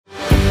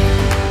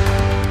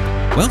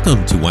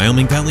Welcome to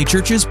Wyoming Valley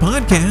Church's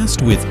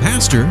podcast with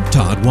Pastor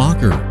Todd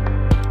Walker.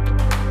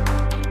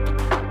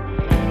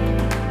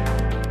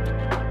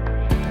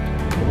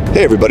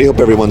 Hey everybody, hope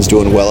everyone's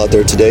doing well out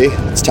there today.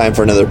 It's time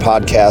for another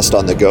podcast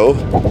on the go.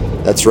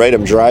 That's right,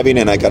 I'm driving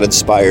and I got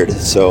inspired,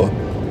 so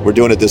we're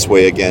doing it this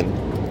way again.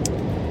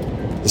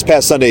 This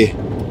past Sunday,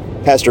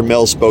 Pastor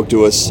Mel spoke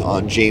to us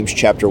on James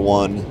chapter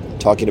 1,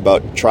 talking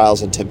about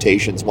trials and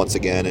temptations once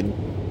again, and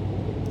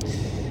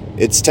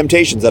it's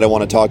temptations that I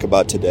want to talk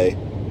about today.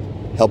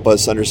 Help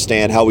us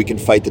understand how we can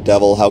fight the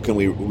devil, how can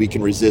we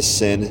can resist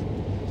sin.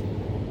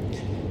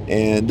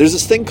 And there's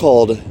this thing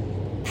called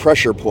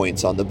pressure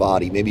points on the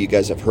body. Maybe you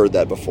guys have heard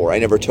that before. I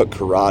never took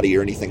karate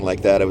or anything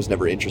like that. I was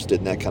never interested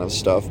in that kind of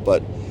stuff,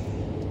 but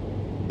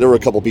there were a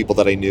couple people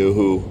that I knew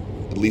who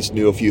at least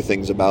knew a few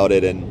things about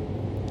it, and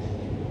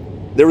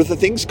there were the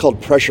things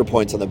called pressure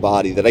points on the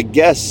body that I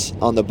guess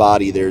on the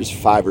body there's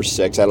 5 or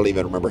 6. I don't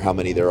even remember how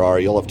many there are.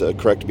 You'll have to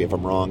correct me if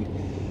I'm wrong.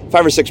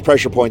 5 or 6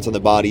 pressure points on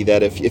the body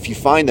that if you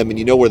find them and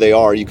you know where they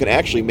are, you can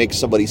actually make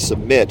somebody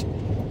submit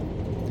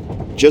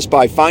just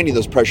by finding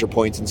those pressure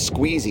points and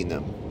squeezing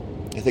them.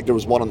 I think there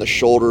was one on the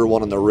shoulder,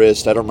 one on the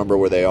wrist. I don't remember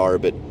where they are,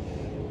 but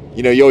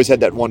you always had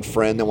that one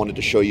friend that wanted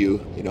to show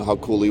you, how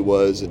cool he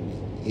was,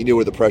 and he knew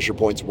where the pressure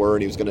points were,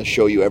 and he was going to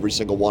show you every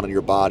single one on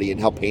your body and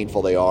how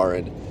painful they are.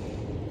 And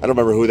I don't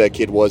remember who that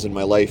kid was in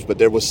my life, but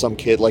there was some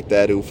kid like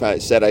that who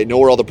said, I know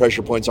where all the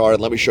pressure points are, and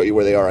let me show you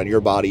where they are on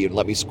your body, and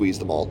let me squeeze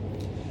them all.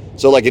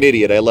 So like an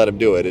idiot, I let him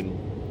do it, and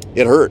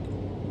it hurt.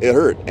 It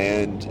hurt,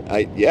 and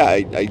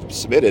I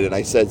submitted, and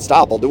I said,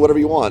 stop, I'll do whatever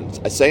you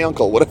want. I say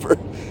uncle, whatever.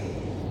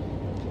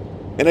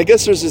 And I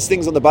guess there's these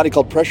things on the body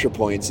called pressure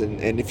points,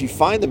 and if you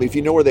find them, if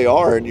you know where they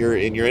are, and you're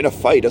in a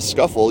fight, a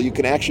scuffle, you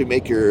can actually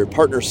make your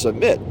partner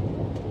submit.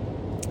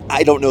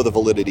 I don't know the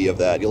validity of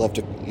that. You'll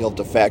have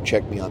to fact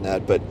check me on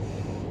that, but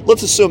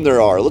let's assume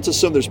there are. Let's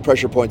assume there's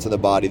pressure points on the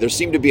body. There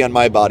seemed to be on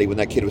my body when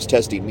that kid was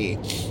testing me.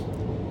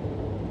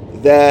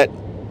 That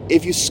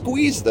if you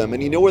squeeze them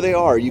and you know where they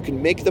are, you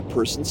can make the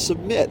person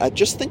submit. I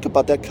just think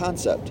about that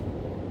concept.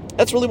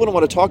 That's really what I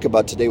want to talk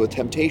about today with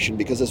temptation,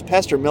 because as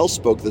Pastor Mel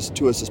spoke this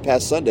to us this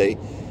past Sunday,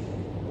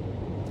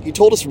 he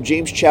told us from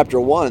James chapter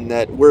 1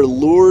 that we're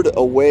lured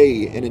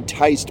away and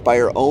enticed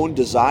by our own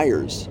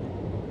desires.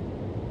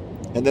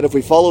 And that if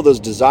we follow those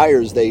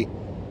desires, they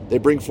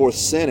bring forth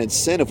sin, and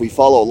sin, if we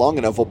follow it long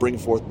enough, will bring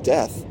forth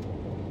death.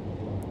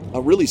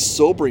 A really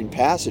sobering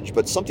passage,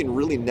 but something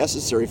really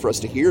necessary for us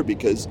to hear,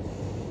 because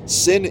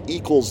sin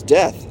equals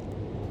death.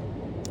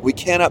 We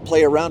cannot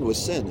play around with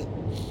sin.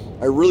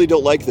 I really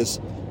don't like this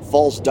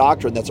false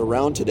doctrine that's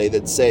around today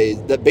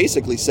that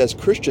basically says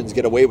Christians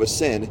get away with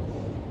sin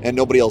and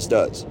nobody else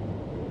does.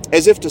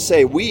 As if to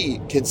say we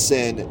can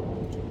sin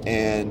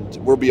and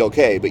we'll be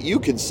okay, but you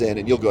can sin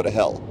and you'll go to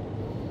hell.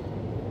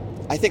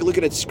 I think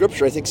looking at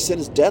Scripture, I think sin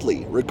is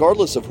deadly,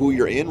 regardless of who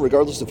you're in,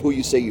 regardless of who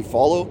you say you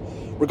follow,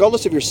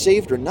 regardless if you're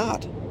saved or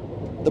not.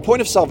 The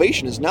point of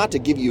salvation is not to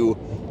give you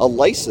a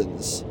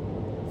license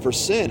for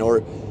sin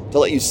or to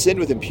let you sin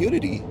with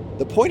impunity.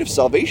 The point of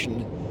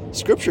salvation,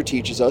 Scripture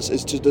teaches us,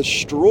 is to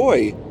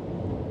destroy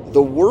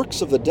the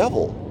works of the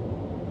devil,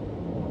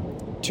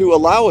 to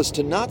allow us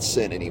to not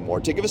sin anymore,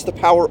 to give us the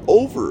power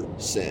over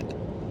sin,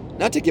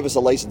 not to give us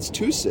a license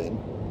to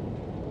sin.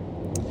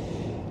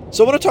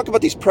 So I want to talk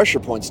about these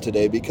pressure points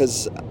today,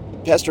 because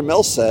Pastor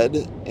Mel said,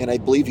 and I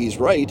believe he's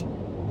right,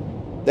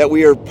 that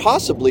we are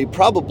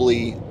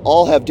probably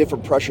all have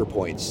different pressure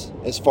points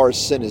as far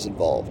as sin is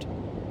involved.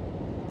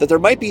 That there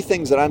might be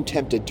things that I'm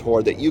tempted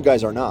toward that you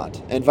guys are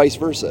not, and vice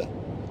versa.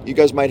 You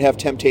guys might have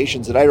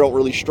temptations that I don't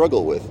really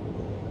struggle with.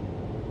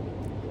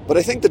 But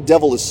I think the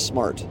devil is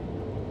smart.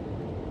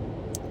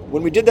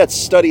 When we did that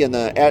study on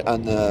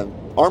the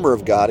armor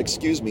of God,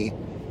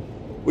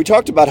 we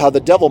talked about how the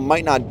devil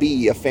might not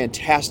be a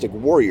fantastic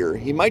warrior.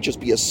 He might just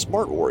be a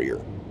smart warrior.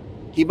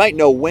 He might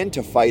know when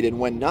to fight and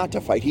when not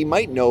to fight. He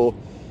might know,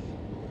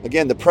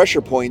 again, the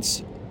pressure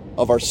points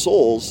of our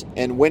souls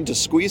and when to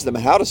squeeze them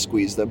and how to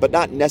squeeze them, but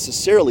not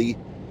necessarily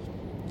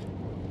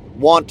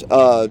want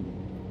a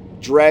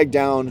drag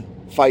down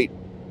fight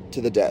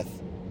to the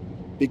death,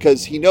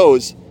 because he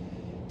knows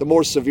the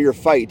more severe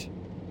fight,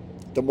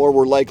 the more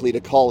we're likely to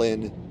call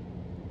in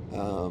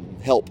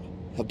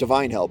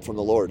divine help from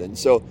the Lord. And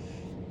so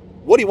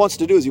what he wants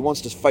to do is he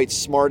wants to fight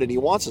smart, and he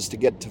wants us to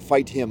get to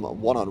fight him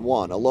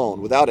one-on-one,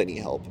 alone, without any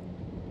help.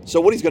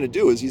 So what he's going to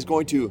do is he's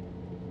going to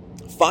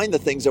find the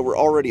things that we're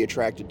already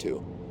attracted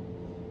to,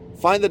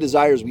 find the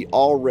desires we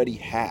already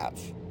have.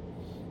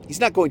 He's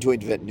not going to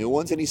invent new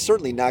ones, and he's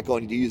certainly not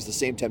going to use the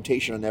same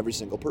temptation on every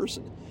single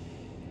person.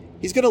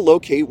 He's going to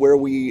locate where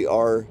we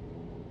are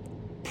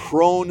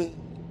prone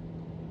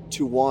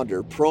to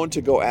wander, prone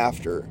to go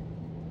after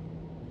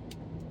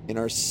in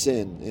our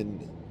sin,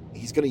 and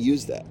he's going to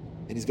use that,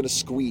 and he's going to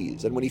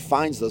squeeze. And when he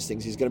finds those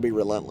things, he's going to be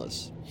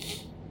relentless.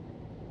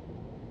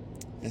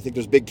 I think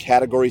there's big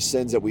category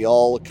sins that we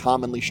all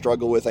commonly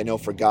struggle with. I know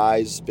for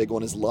guys, big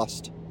one is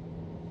lust.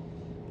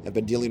 I've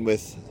been dealing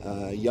with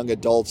young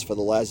adults for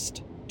the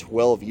last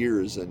 12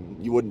 years,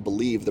 and you wouldn't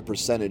believe the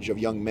percentage of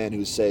young men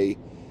who say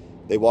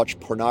They watch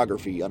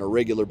pornography on a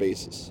regular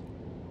basis.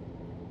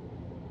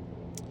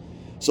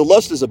 So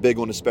lust is a big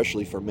one,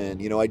 especially for men.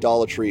 You know,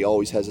 idolatry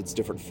always has its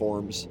different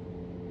forms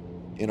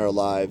in our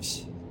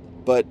lives.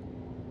 But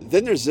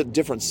then there's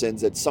different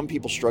sins that some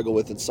people struggle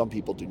with and some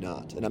people do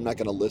not. And I'm not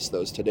going to list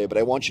those today, but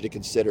I want you to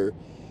consider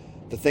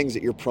the things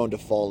that you're prone to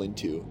fall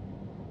into.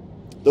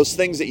 Those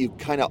things that you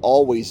kind of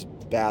always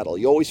battle,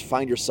 you always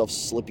find yourself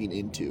slipping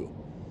into.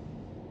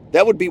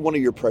 That would be one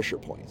of your pressure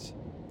points.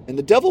 And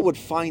the devil would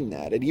find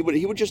that, and he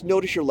would just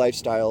notice your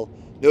lifestyle,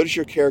 notice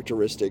your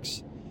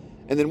characteristics,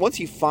 and then once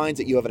he finds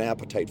that you have an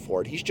appetite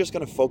for it, he's just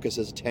going to focus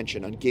his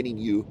attention on getting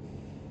you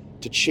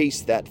to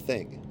chase that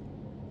thing.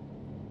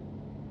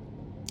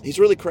 He's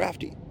really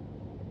crafty.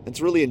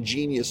 It's a really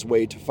ingenious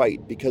way to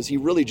fight, because he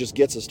really just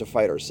gets us to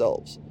fight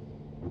ourselves.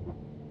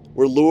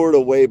 We're lured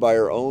away by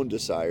our own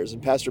desires.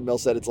 And Pastor Mel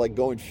said it's like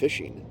going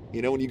fishing.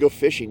 You know, when you go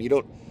fishing, you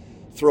don't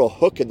throw a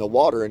hook in the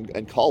water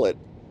and call it.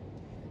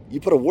 You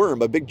put a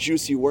worm, a big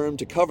juicy worm,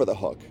 to cover the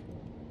hook,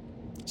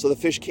 so the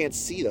fish can't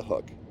see the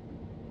hook.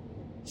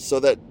 So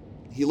that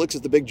he looks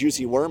at the big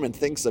juicy worm and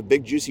thinks a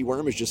big juicy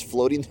worm is just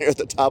floating there at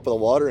the top of the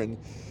water, and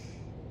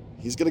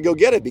he's going to go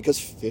get it because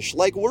fish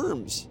like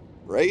worms,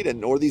 right?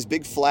 And or these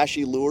big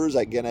flashy lures.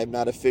 Again, I'm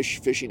not a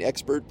fishing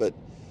expert, but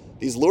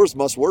these lures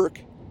must work.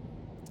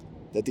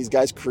 That these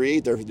guys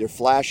create, they're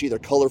flashy, they're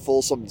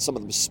colorful. Some of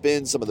them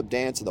spin, some of them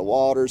dance in the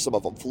water, some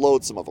of them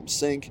float, some of them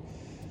sink.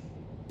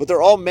 But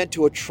they're all meant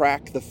to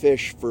attract the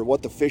fish for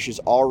what the fish is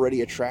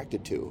already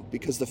attracted to,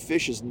 because the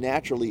fish is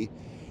naturally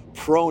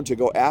prone to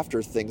go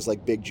after things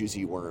like big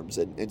juicy worms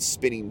and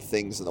spinning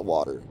things in the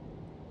water.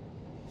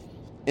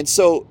 And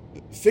so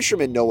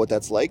fishermen know what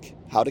that's like,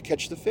 how to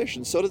catch the fish,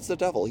 and so does the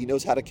devil. He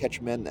knows how to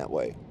catch men that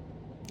way,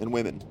 and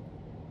women.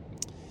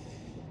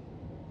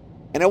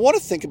 And I want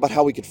to think about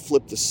how we could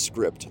flip the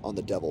script on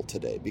the devil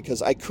today,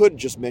 because I could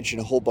just mention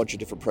a whole bunch of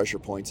different pressure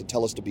points and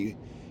tell us to be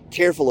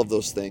careful of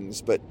those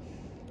things, but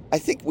I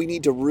think we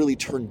need to really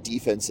turn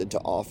defense into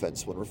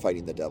offense when we're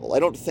fighting the devil. I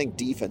don't think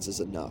defense is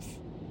enough.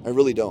 I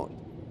really don't.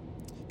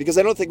 Because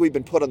I don't think we've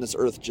been put on this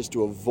earth just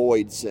to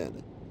avoid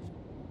sin.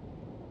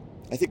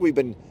 I think we've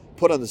been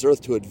put on this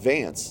earth to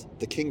advance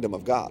the kingdom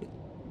of God,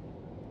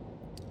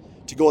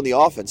 to go on the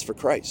offense for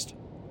Christ,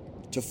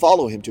 to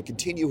follow him, to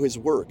continue his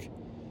work.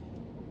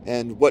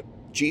 And what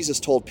Jesus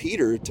told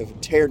Peter, to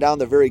tear down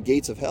the very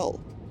gates of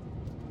hell.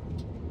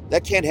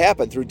 That can't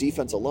happen through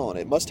defense alone.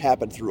 It must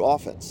happen through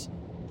offense.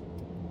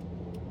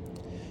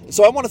 And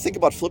so I want to think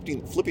about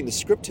flipping the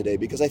script today,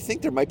 because I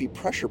think there might be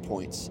pressure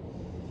points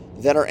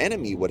that our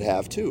enemy would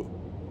have too.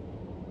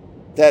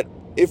 That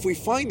if we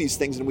find these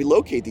things and we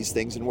locate these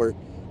things and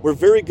we're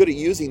very good at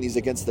using these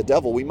against the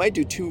devil, we might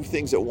do two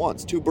things at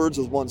once, two birds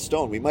with one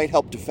stone. We might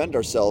help defend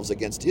ourselves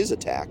against his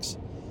attacks.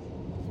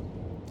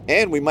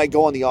 And we might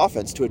go on the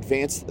offense to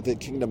advance the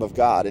kingdom of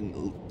God.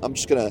 And I'm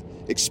just going to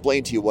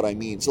explain to you what I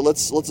mean. So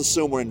let's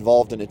assume we're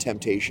involved in a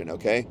temptation,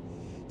 okay?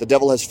 The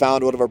devil has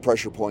found one of our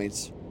pressure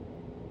points.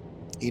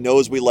 He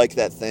knows we like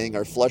that thing.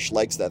 Our flesh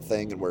likes that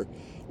thing, and we're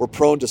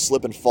prone to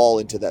slip and fall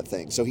into that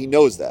thing. So he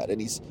knows that,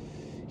 and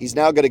he's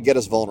now going to get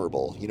us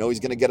vulnerable. You know, he's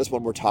going to get us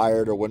when we're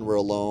tired, or when we're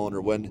alone,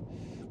 or when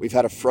we've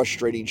had a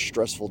frustrating,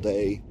 stressful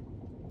day.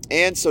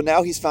 And so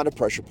now he's found a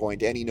pressure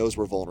point, and he knows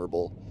we're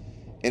vulnerable.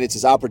 And it's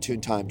his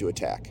opportune time to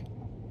attack.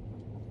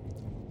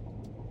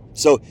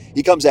 So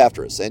he comes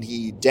after us, and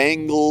he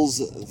dangles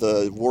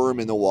the worm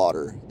in the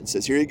water and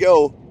says, here you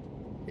go.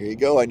 Here you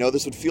go. I know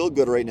this would feel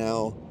good right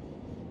now.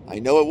 I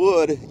know it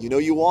would. You know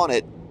you want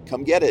it.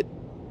 Come get it.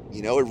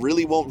 You know, it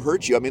really won't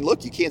hurt you. I mean,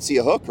 look, you can't see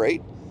a hook,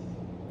 right?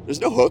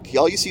 There's no hook.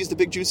 All you see is the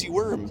big juicy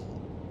worm.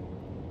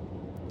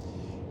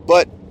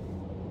 But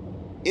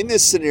in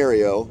this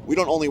scenario, we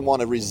don't only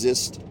want to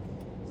resist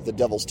the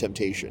devil's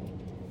temptation,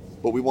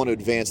 but we want to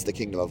advance the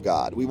kingdom of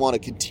God. We want to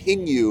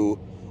continue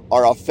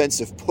our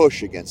offensive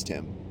push against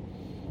him.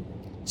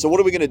 So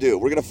what are we going to do?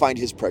 We're going to find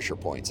his pressure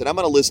points. And I'm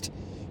going to list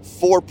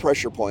 4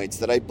 pressure points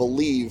that I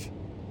believe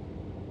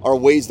are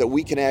ways that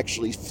we can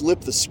actually flip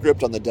the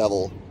script on the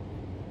devil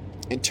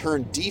and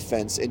turn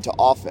defense into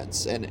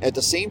offense. And at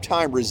the same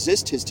time,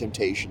 resist his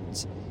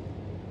temptations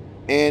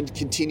and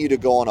continue to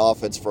go on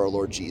offense for our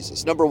Lord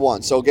Jesus. Number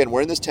 1. So again,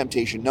 we're in this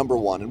temptation. Number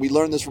 1. And we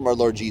learn this from our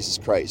Lord Jesus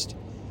Christ.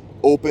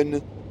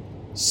 Open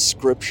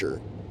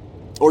Scripture.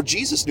 Or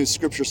Jesus knew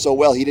Scripture so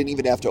well, he didn't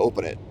even have to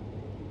open it.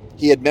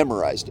 He had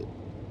memorized it.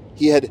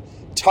 He had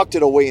tucked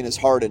it away in his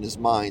heart and his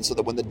mind, so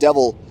that when the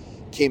devil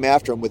came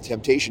after him with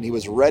temptation, he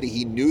was ready.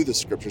 He knew the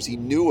Scriptures. He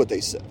knew what they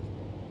said.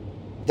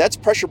 That's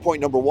pressure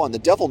point number 1. The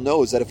devil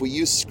knows that if we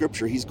use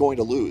Scripture, he's going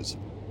to lose.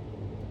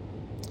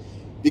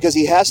 Because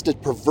he has to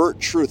pervert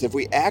truth. If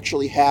we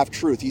actually have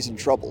truth, he's in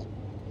trouble.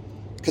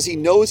 Because he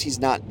knows he's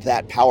not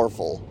that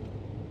powerful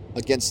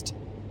against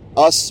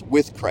us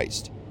with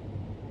Christ.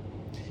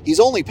 He's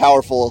only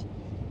powerful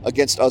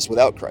against us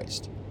without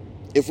Christ.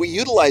 If we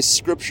utilize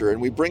Scripture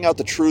and we bring out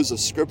the truths of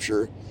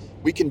Scripture,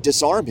 we can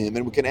disarm him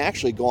and we can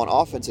actually go on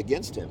offense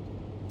against him.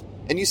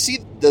 And you see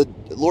the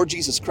Lord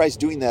Jesus Christ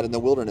doing that in the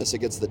wilderness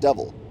against the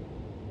devil.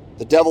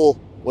 The devil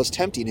was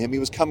tempting him. He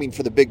was coming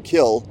for the big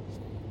kill.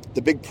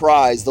 the big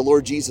prize, the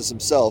Lord Jesus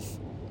himself,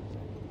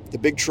 the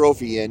big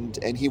trophy,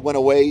 and he went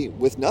away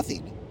with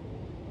nothing.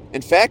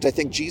 In fact, I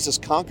think Jesus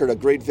conquered a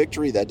great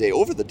victory that day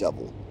over the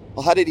devil.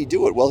 Well, how did he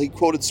do it? Well, he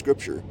quoted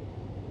Scripture.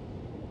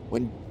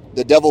 When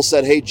the devil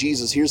said, hey,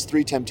 Jesus, here's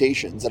 3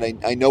 temptations that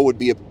I know would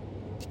be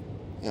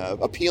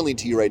appealing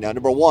to you right now.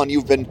 Number 1,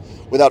 you've been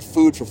without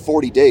food for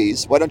 40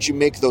 days. Why don't you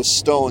make those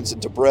stones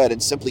into bread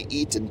and simply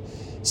eat and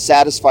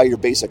satisfy your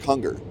basic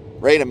hunger?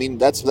 Right? I mean,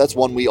 that's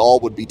one we all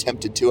would be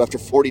tempted to after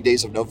 40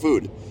 days of no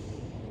food.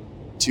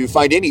 To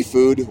find any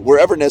food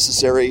wherever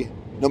necessary,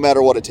 no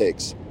matter what it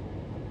takes.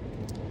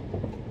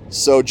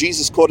 So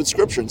Jesus quoted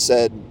Scripture and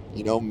said,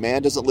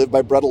 man doesn't live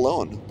by bread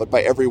alone, but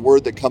by every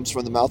word that comes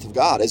from the mouth of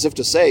God. As if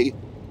to say,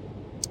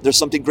 there's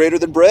something greater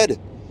than bread.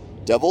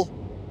 Devil,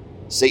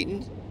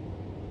 Satan,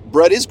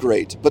 bread is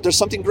great, but there's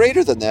something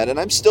greater than that, and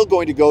I'm still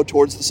going to go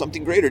towards the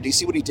something greater. Do you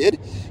see what he did?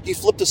 He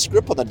flipped a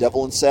script on the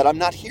devil and said, I'm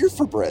not here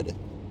for bread.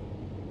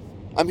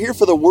 I'm here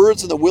for the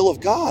words and the will of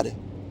God.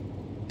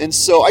 And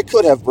so I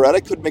could have bread. I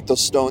could make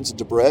those stones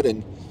into bread,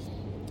 and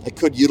I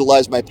could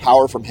utilize my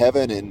power from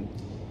heaven and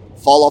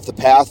fall off the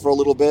path for a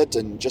little bit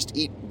and just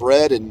eat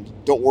bread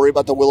and don't worry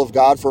about the will of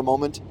God for a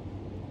moment.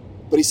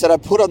 But he said, I'm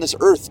put on this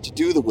earth to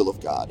do the will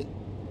of God.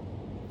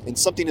 And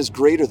something is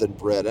greater than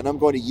bread, and I'm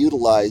going to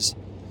utilize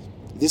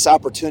this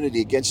opportunity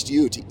against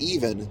you to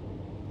even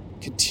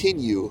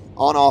continue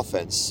on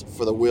offense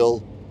for the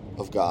will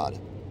of God.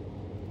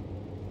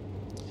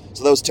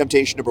 So that was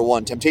temptation number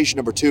 1. Temptation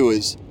number 2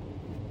 is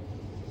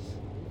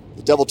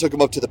the devil took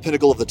him up to the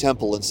pinnacle of the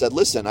temple and said,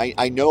 listen,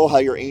 I know how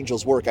your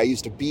angels work. I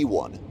used to be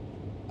one.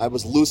 I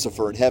was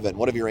Lucifer in heaven,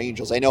 one of your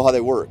angels. I know how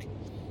they work.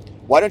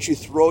 Why don't you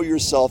throw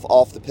yourself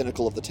off the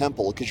pinnacle of the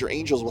temple? Because your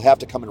angels will have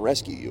to come and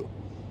rescue you.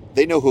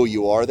 They know who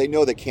you are. They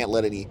know they can't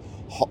let any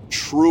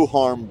true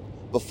harm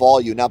befall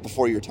you, not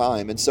before your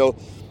time. And so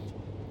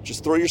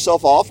just throw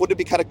yourself off. Wouldn't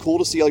it be kind of cool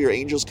to see all your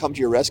angels come to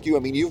your rescue? I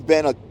mean, you've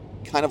been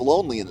kind of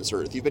lonely in this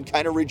earth. You've been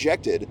kind of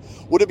rejected.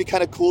 Wouldn't it be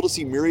kind of cool to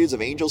see myriads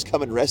of angels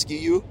come and rescue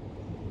you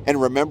and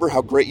remember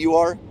how great you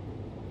are?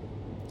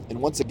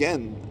 And once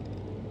again,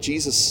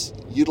 Jesus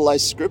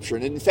utilized Scripture.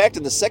 And in fact,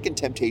 in the second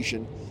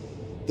temptation,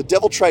 the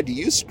devil tried to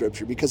use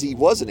Scripture because he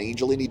was an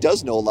angel and he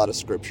does know a lot of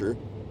Scripture.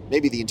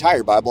 Maybe the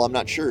entire Bible, I'm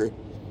not sure.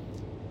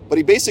 But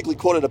he basically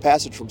quoted a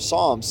passage from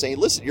Psalms saying,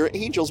 listen, your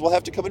angels will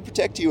have to come and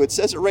protect you. It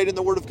says it right in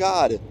the Word of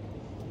God.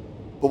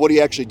 But what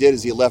he actually did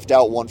is he left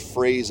out one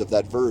phrase of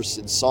that verse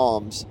in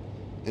Psalms.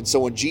 And so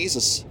when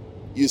Jesus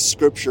used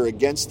Scripture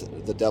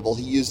against the devil,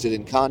 he used it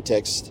in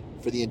context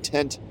for the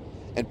intent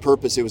and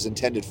purpose it was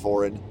intended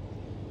for. And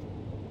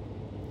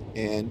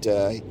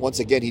once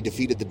again, he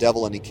defeated the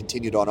devil and he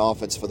continued on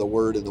offense for the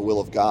Word and the will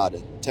of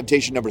God.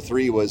 Temptation number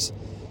 3 was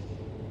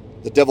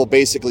the devil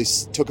basically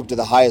took him to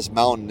the highest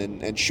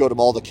mountain and showed him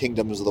all the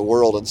kingdoms of the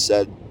world and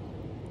said,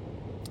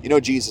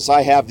 Jesus,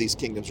 I have these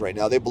kingdoms right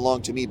now. They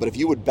belong to me. But if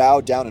you would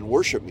bow down and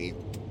worship me,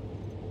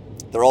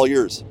 they're all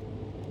yours.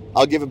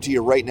 I'll give them to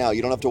you right now.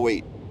 You don't have to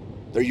wait.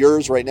 They're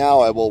yours right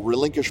now. I will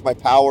relinquish my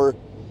power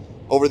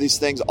over these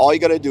things. All you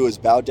got to do is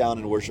bow down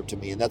and worship to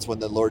me. And that's when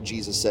the Lord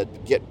Jesus said,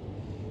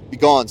 be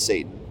gone,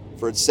 Satan.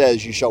 For it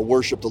says, you shall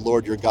worship the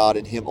Lord your God,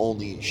 and him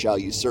only shall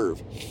you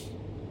serve.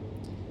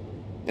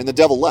 And the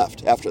devil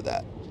left after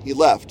that. He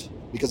left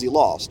because he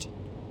lost.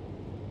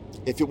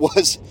 If it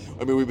was,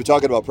 we've been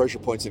talking about pressure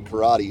points in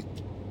karate.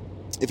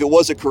 If it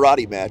was a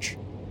karate match,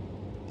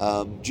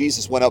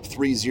 Jesus went up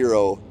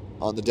 3-0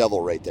 on the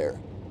devil right there.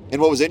 And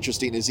what was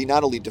interesting is he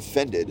not only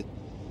defended,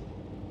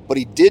 but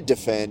he did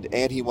defend,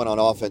 and he went on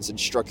offense and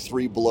struck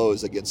 3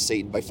 blows against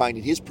Satan by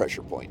finding his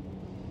pressure point,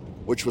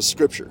 which was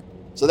Scripture.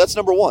 So that's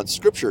number 1,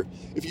 Scripture.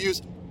 If you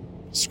use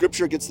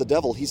Scripture against the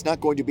devil, he's not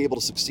going to be able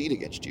to succeed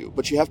against you,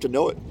 but you have to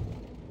know it.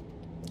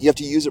 You have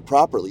to use it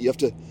properly. You have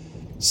to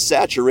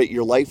saturate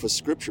your life with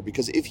Scripture,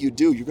 because if you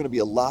do, you're going to be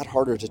a lot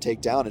harder to take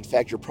down. In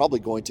fact, you're probably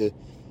going to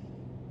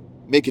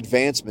make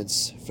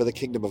advancements for the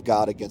kingdom of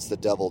God against the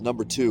devil.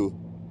 Number 2,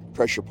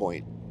 pressure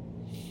point.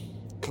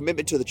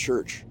 Commitment to the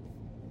church.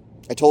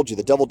 I told you,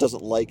 the devil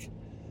doesn't like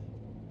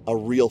a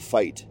real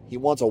fight. He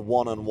wants a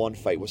one-on-one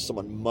fight with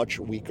someone much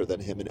weaker than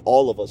him, and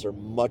all of us are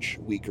much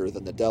weaker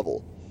than the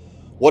devil.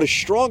 What is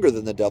stronger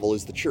than the devil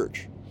is the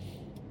church.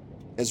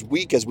 As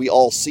weak as we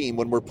all seem,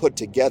 when we're put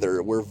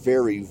together, we're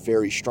very,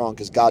 very strong,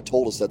 because God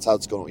told us that's how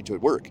it's going to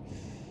work.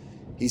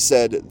 He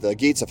said the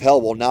gates of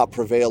hell will not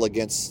prevail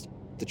against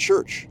the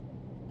church.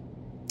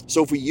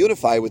 So if we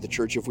unify with the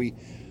church, if we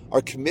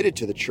are committed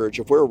to the church,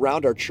 if we're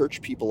around our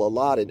church people a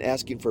lot and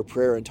asking for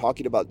prayer and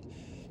talking about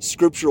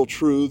scriptural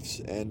truths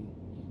and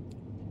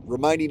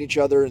reminding each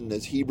other, and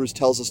as Hebrews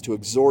tells us to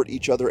exhort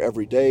each other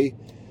every day,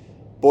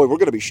 boy, we're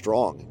going to be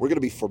strong. We're going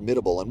to be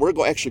formidable, and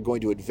we're actually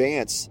going to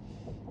advance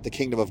the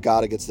kingdom of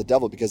God against the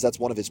devil, because that's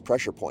one of his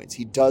pressure points.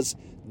 He does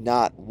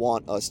not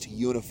want us to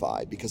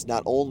unify, because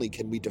not only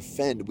can we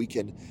defend, we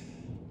can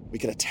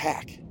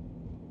attack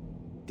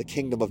the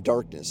kingdom of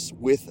darkness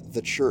with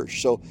the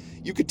church. So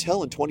you could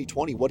tell in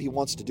 2020 what he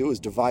wants to do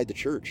is divide the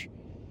church.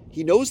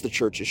 He knows the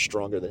church is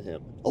stronger than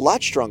him, a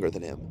lot stronger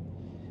than him.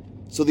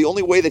 So the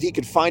only way that he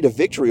can find a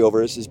victory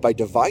over us is by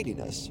dividing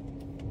us.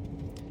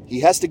 He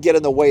has to get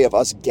in the way of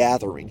us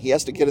gathering. He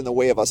has to get in the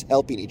way of us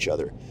helping each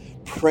other,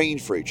 praying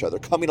for each other,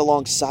 coming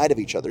alongside of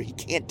each other. He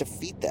can't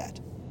defeat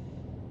that.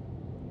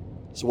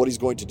 So what he's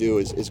going to do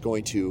is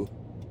going to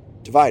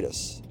divide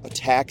us,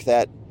 attack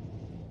that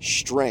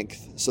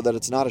strength so that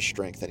it's not a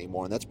strength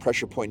anymore. And that's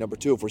pressure point number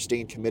 2. If we're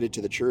staying committed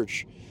to the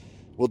church,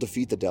 we'll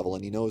defeat the devil,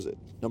 and he knows it.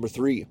 Number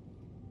 3,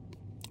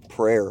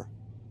 prayer.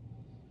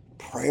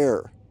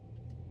 Prayer.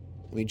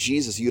 I mean,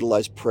 Jesus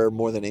utilized prayer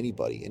more than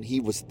anybody, and he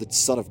was the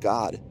Son of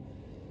God.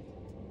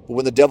 But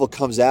when the devil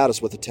comes at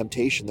us with a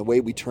temptation, the way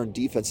we turn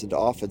defense into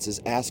offense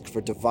is ask for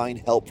divine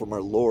help from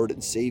our Lord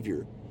and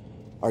Savior,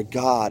 our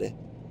God,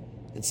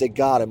 and say,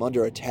 God, I'm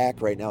under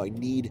attack right now. I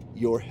need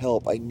your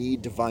help. I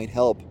need divine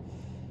help.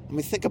 I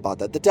mean, think about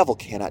that. The devil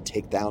cannot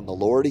take down the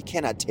Lord. He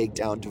cannot take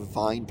down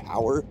divine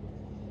power.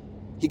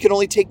 He can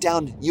only take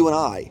down you and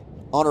I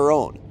on our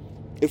own.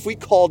 If we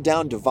call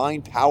down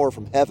divine power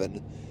from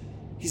heaven,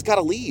 he's got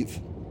to leave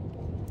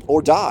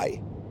or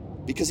die,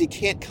 because he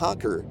can't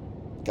conquer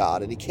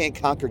God and he can't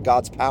conquer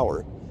God's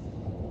power.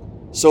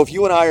 So if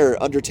you and I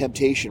are under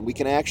temptation, we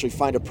can actually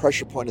find a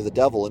pressure point of the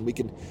devil, and we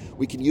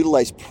can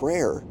utilize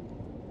prayer.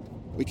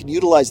 We can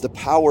utilize the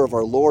power of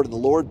our Lord, and the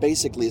Lord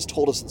basically has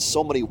told us in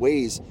so many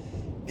ways,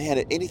 man,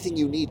 anything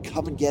you need,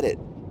 come and get it.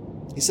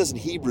 He says in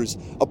Hebrews,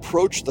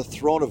 approach the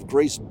throne of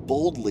grace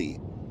boldly,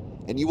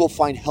 and you will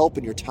find help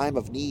in your time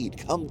of need.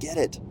 Come get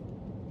it.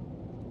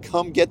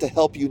 Come get the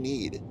help you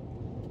need.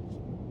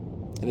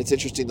 And it's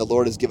interesting, the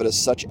Lord has given us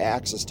such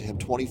access to him,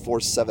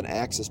 24/7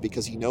 access,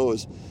 because he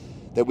knows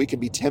that we can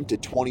be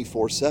tempted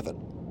 24/7.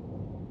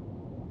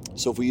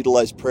 So if we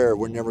utilize prayer,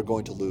 we're never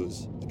going to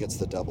lose against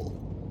the devil.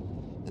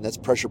 And that's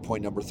pressure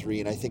point number 3.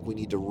 And I think we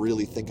need to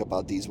really think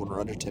about these when we're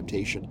under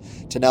temptation,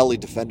 to not only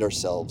defend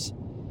ourselves,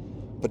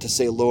 but to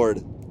say,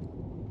 Lord,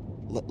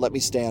 let me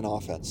stay on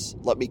offense.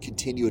 Let me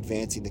continue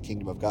advancing the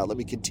kingdom of God. Let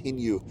me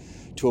continue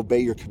to obey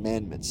your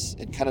commandments,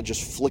 and kind of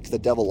just flick the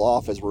devil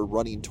off as we're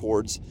running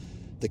towards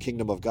the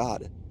kingdom of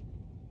God.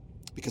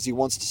 Because he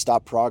wants to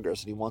stop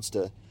progress, and he wants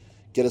to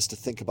get us to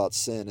think about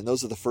sin. And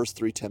those are the first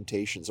 3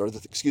 temptations, or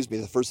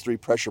the first 3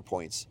 pressure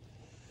points.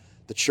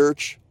 The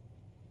church,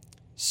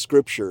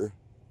 Scripture,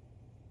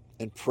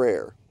 and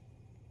prayer.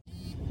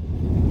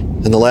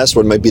 And the last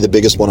one might be the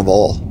biggest one of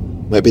all.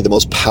 Might be the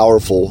most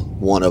powerful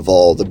one of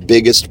all. The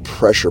biggest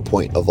pressure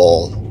point of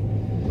all.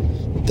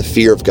 The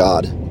fear of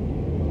God.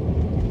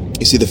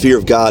 You see, the fear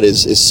of God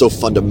is so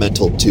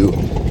fundamental to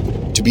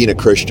being a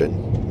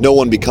Christian. No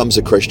one becomes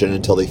a Christian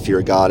until they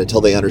fear God, until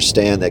they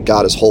understand that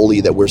God is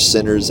holy, that we're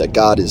sinners, that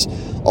God is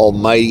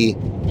almighty.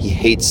 He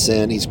hates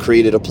sin. He's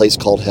created a place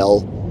called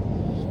hell.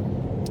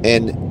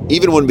 And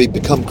even when we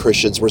become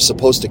Christians, we're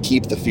supposed to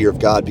keep the fear of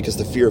God, because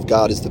the fear of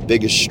God is the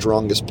biggest,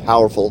 strongest,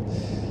 powerful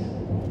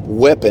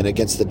weapon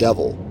against the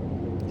devil.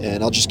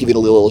 And I'll just give you a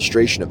little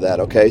illustration of that,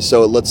 okay?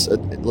 So let's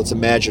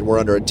imagine we're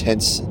under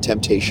intense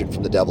temptation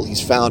from the devil.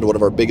 He's found one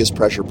of our biggest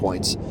pressure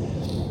points,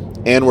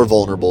 and we're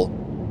vulnerable.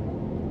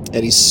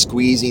 And he's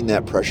squeezing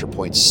that pressure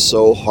point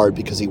so hard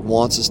because he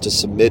wants us to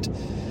submit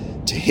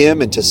to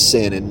him and to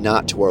sin, and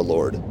not to our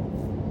Lord.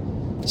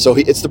 So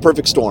it's the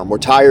perfect storm. We're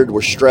tired,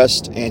 we're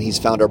stressed, and he's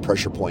found our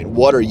pressure point.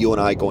 What are you and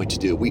I going to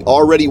do? We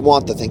already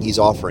want the thing he's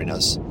offering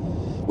us.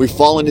 We've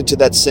fallen into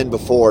that sin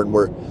before, and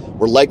we're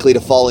likely to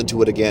fall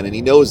into it again, and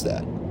he knows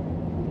that.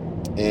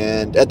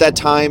 And at that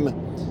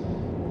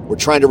time, we're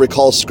trying to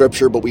recall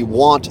Scripture, but we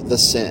want the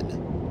sin.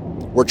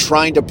 We're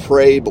trying to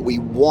pray, but we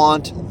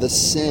want the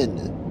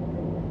sin.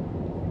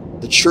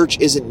 The church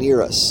isn't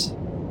near us,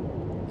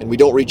 and we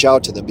don't reach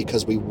out to them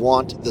because we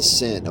want the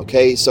sin,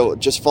 okay? So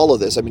just follow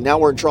this. I mean, now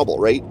we're in trouble,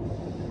 right?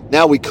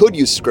 Now we could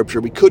use Scripture,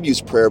 we could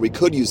use prayer, we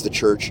could use the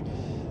church,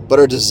 but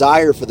our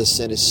desire for the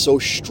sin is so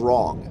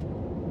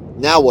strong.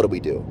 Now what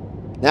do?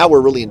 Now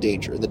we're really in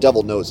danger, and the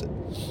devil knows it.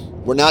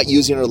 We're not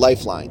using our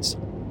lifelines.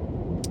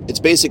 It's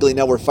basically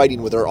now we're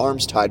fighting with our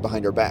arms tied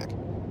behind our back.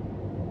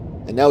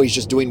 And now he's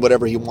just doing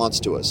whatever he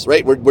wants to us,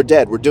 right? We're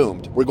dead, we're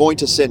doomed. We're going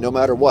to sin no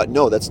matter what.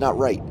 No, that's not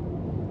right.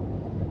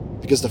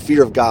 Because the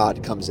fear of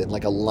God comes in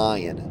like a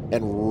lion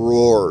and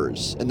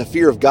roars. And the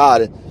fear of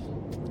God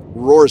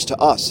roars to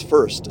us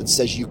first and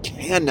says, you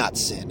cannot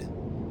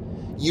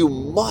sin. You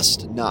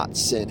must not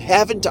sin.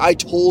 Haven't I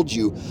told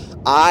you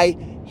I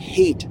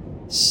hate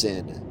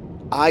sin?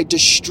 I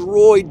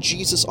destroyed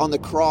Jesus on the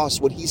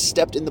cross when he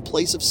stepped in the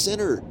place of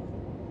sinner.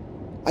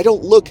 I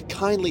don't look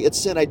kindly at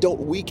sin. I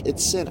don't wink at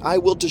sin. I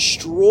will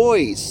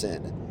destroy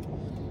sin.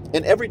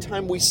 And every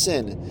time we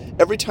sin,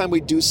 every time we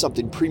do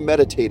something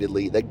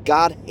premeditatedly that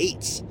God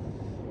hates,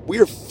 we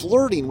are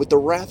flirting with the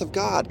wrath of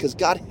God, because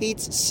God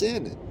hates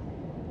sin.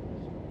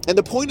 And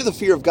the point of the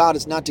fear of God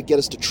is not to get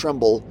us to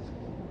tremble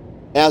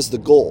as the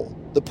goal.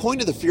 The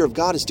point of the fear of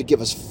God is to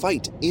give us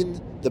fight in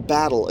the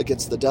battle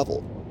against the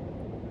devil.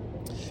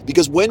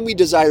 Because when we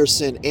desire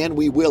sin, and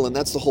we will, and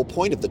that's the whole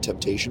point of the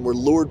temptation, we're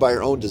lured by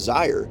our own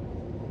desire,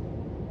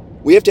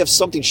 we have to have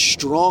something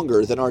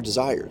stronger than our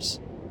desires.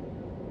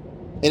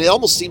 And it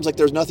almost seems like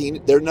there is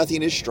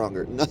nothing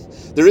stronger.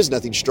 There is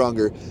nothing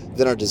stronger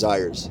than our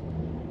desires.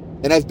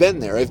 And I've been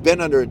there. I've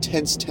been under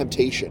intense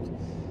temptation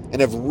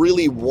and have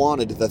really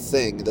wanted the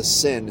thing, the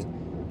sin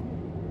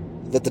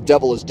that the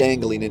devil is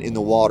dangling in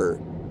the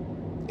water.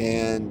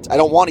 And I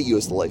don't want to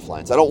use the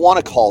lifelines. I don't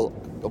want to call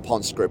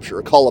upon Scripture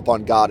or call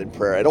upon God in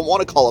prayer. I don't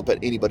want to call up at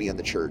anybody in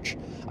the church.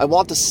 I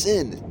want the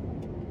sin.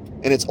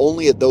 And it's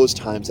only at those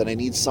times that I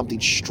need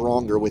something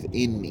stronger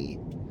within me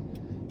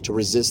to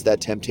resist that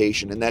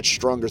temptation. And that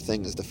stronger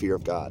thing is the fear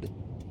of God.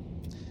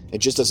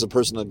 And just as a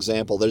personal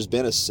example, there's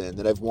been a sin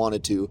that I've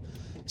wanted to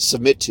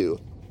submit to.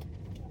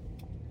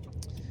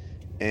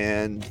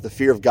 And the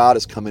fear of God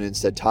has come in and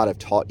said, Todd, I've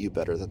taught you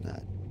better than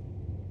that.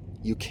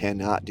 You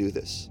cannot do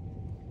this.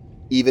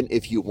 Even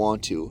if you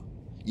want to,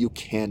 you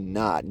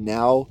cannot.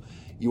 Now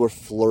you are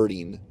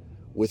flirting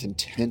with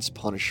intense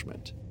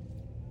punishment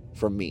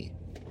from me.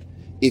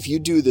 If you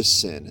do this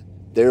sin,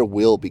 there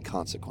will be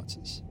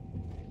consequences.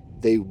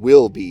 They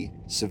will be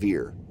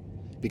severe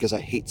because I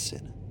hate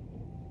sin.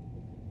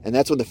 And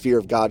that's when the fear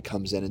of God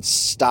comes in and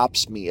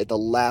stops me at the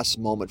last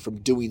moment from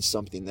doing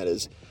something that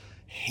is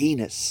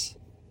heinous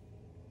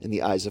in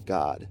the eyes of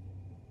God.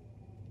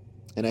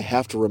 And I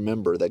have to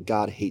remember that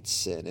God hates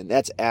sin. And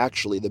that's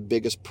actually the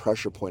biggest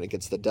pressure point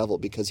against the devil,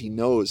 because he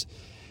knows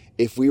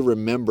if we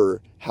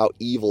remember how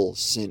evil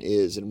sin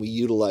is and we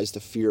utilize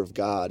the fear of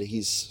God,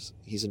 he's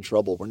in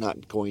trouble. We're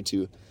not going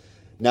to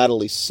not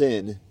only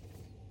sin,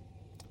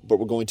 but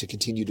we're going to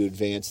continue to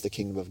advance the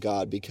kingdom of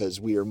God,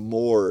 because we are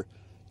more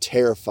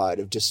terrified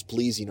of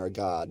displeasing our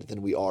God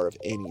than we are of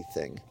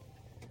anything.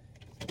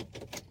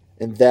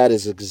 And that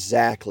is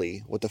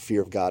exactly what the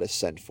fear of God is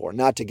sent for.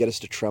 Not to get us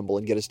to tremble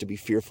and get us to be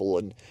fearful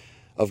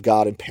of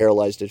God and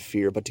paralyzed in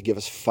fear, but to give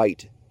us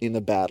fight in the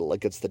battle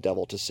against the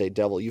devil, to say,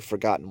 devil, you've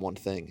forgotten one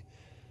thing.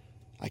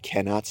 I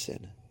cannot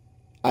sin.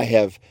 I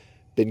have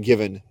been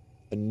given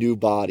a new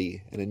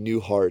body and a new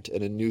heart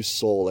and a new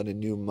soul and a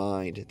new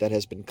mind that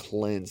has been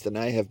cleansed. And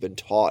I have been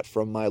taught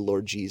from my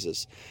Lord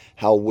Jesus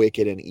how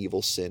wicked and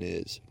evil sin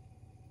is.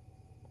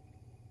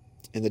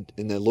 And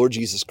the Lord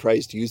Jesus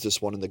Christ used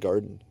this one in the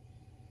garden.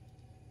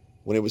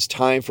 When it was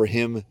time for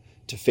him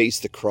to face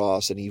the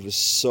cross, and he was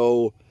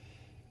so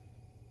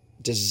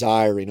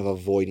desiring of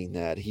avoiding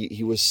that.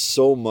 He was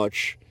so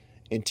much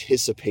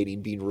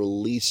anticipating being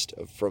released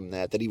from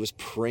that he was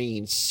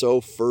praying so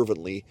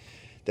fervently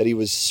that he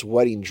was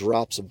sweating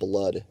drops of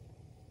blood.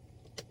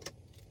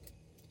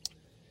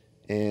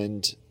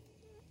 And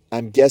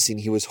I'm guessing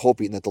he was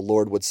hoping that the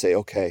Lord would say,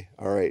 okay,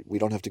 all right, we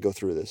don't have to go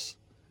through this.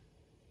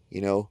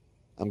 You know,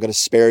 I'm going to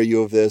spare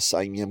you of this.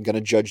 I am going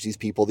to judge these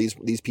people.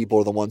 These people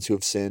are the ones who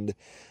have sinned.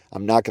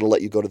 I'm not going to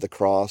let you go to the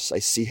cross. I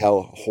see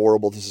how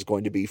horrible this is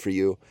going to be for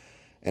you,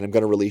 and I'm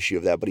going to release you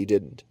of that. But he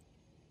didn't.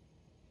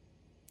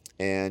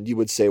 And you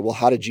would say, well,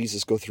 how did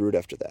Jesus go through it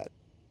after that?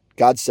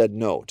 God said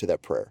no to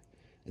that prayer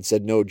and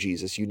said, no,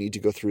 Jesus, you need to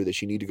go through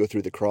this. You need to go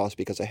through the cross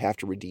because I have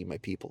to redeem my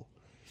people.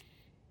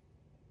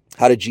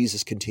 How did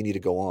Jesus continue to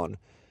go on?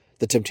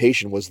 The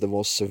temptation was the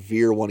most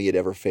severe one he had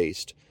ever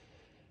faced.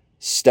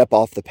 Step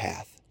off the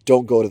path.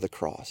 Don't go to the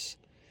cross.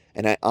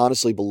 And I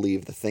honestly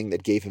believe the thing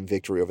that gave him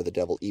victory over the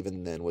devil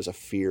even then was a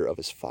fear of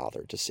his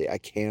Father, to say, I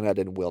cannot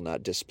and will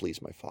not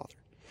displease my Father.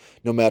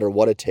 No matter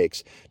what it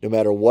takes, no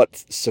matter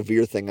what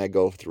severe thing I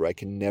go through, I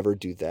can never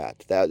do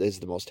that. That is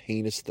the most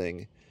heinous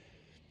thing.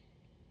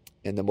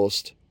 And the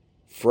most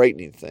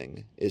frightening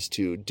thing is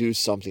to do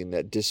something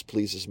that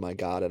displeases my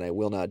God, and I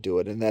will not do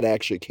it. And that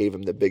actually gave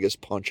him the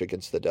biggest punch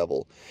against the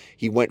devil.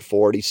 He went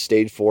forward. He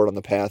stayed forward on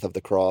the path of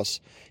the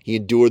cross. He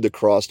endured the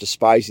cross,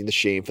 despising the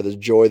shame for the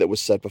joy that was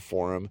set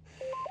before him.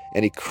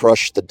 And he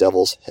crushed the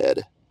devil's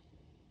head.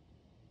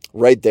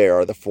 Right there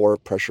are the 4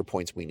 pressure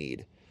points we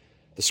need.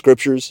 The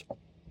Scriptures,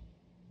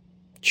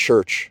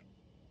 church,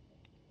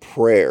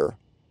 prayer,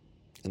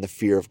 and the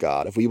fear of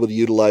God. If we will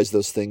utilize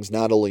those things,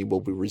 not only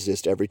will we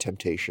resist every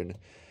temptation,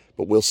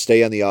 but we'll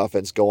stay on the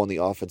offense, go on the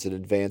offense, and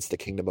advance the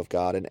kingdom of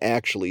God, and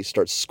actually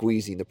start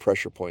squeezing the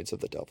pressure points of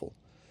the devil.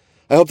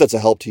 I hope that's a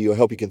help to you. I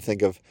hope you can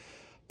think of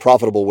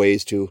profitable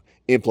ways to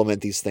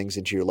implement these things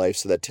into your life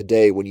so that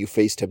today, when you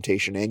face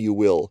temptation, and you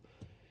would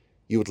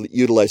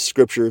utilize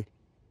Scripture,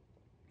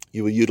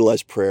 you will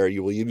utilize prayer,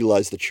 you will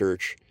utilize the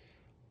church,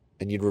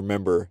 and you'd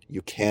remember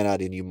you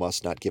cannot and you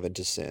must not give in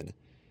to sin,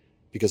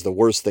 because the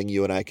worst thing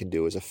you and I can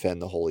do is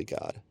offend the holy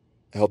God.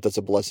 I hope that's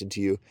a blessing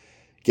to you.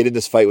 Get in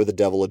this fight with the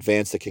devil.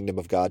 Advance the kingdom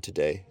of God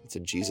today. It's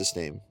in Jesus'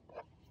 name.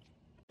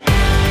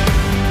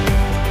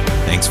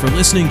 Thanks for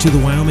listening to the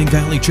Wyoming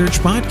Valley Church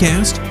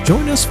podcast.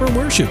 Join us for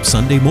worship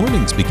Sunday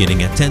mornings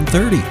beginning at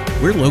 10:30.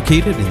 We're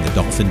located in the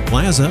Dolphin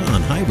Plaza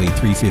on Highway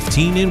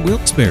 315 in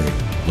Wilkes-Barre.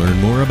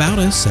 Learn more about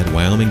us at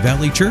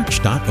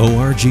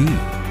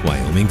wyomingvalleychurch.org.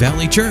 Wyoming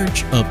Valley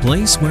Church, a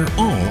place where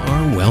all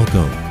are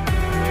welcome.